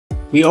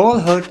We all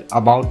heard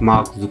about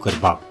Mark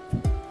Zuckerberg,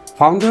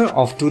 founder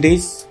of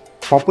today's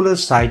popular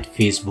site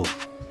Facebook.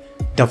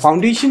 The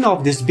foundation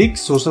of this big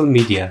social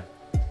media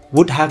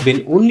would have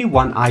been only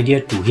one idea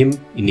to him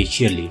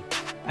initially,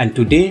 and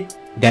today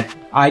that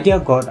idea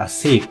got a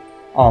shape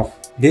of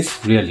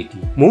this reality.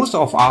 Most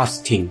of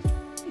us think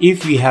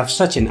if we have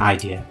such an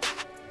idea,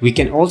 we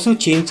can also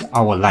change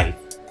our life.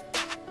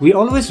 We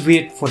always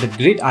wait for the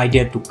great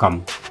idea to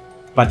come,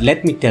 but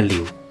let me tell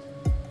you,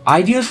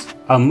 ideas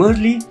are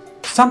merely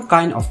some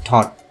kind of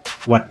thought.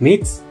 What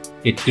makes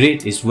it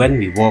great is when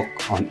we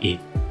work on it.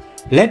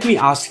 Let me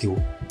ask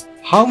you,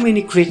 how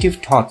many creative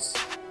thoughts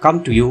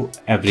come to you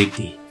every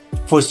day?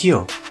 For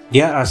sure,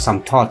 there are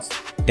some thoughts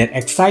that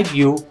excite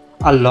you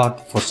a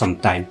lot for some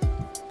time.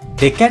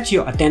 They catch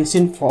your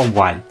attention for a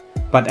while,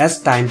 but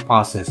as time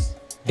passes,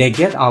 they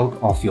get out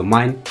of your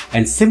mind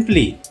and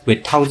simply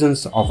with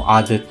thousands of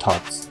other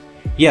thoughts.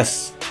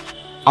 Yes,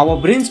 our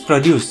brains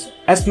produce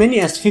as many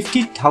as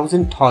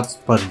 50,000 thoughts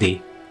per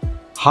day.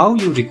 How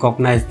you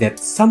recognize that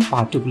some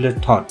particular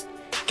thought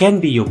can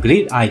be your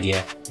great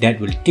idea that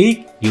will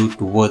take you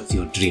towards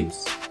your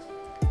dreams.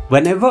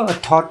 Whenever a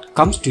thought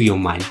comes to your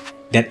mind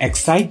that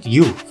excites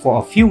you for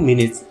a few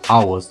minutes,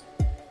 hours,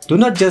 do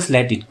not just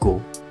let it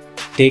go.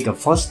 Take a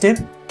first step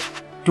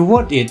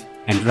toward it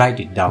and write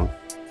it down.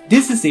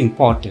 This is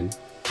important,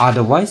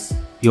 otherwise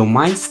your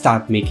mind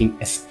starts making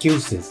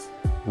excuses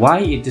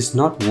why it is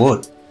not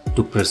worth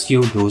to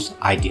pursue those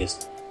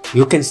ideas.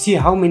 You can see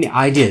how many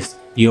ideas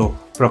your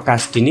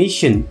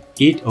procrastination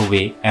eats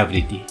away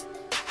every day.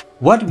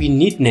 What we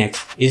need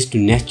next is to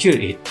nurture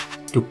it,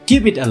 to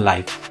keep it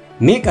alive.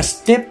 Make a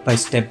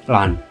step-by-step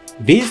plan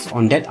based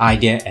on that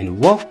idea and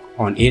work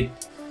on it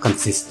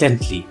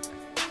consistently.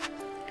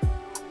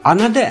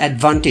 Another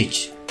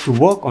advantage to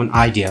work on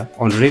idea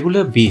on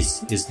regular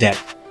basis is that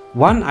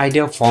one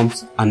idea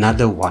forms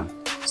another one.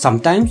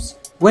 Sometimes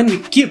when we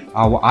keep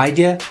our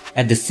idea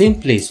at the same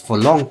place for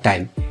a long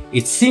time,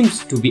 it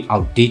seems to be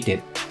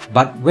outdated.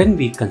 But when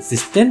we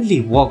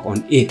consistently work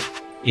on it,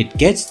 it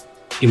gets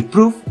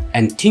improved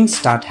and things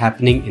start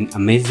happening in an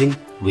amazing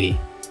way.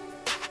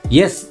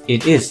 Yes,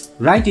 it is.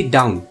 Write it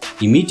down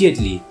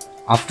immediately.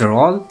 After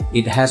all,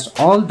 it has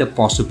all the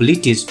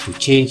possibilities to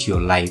change your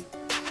life.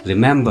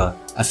 Remember,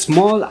 a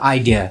small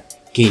idea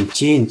can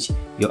change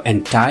your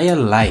entire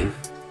life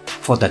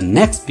for the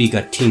next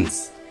bigger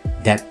things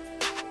that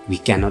we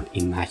cannot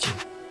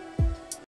imagine.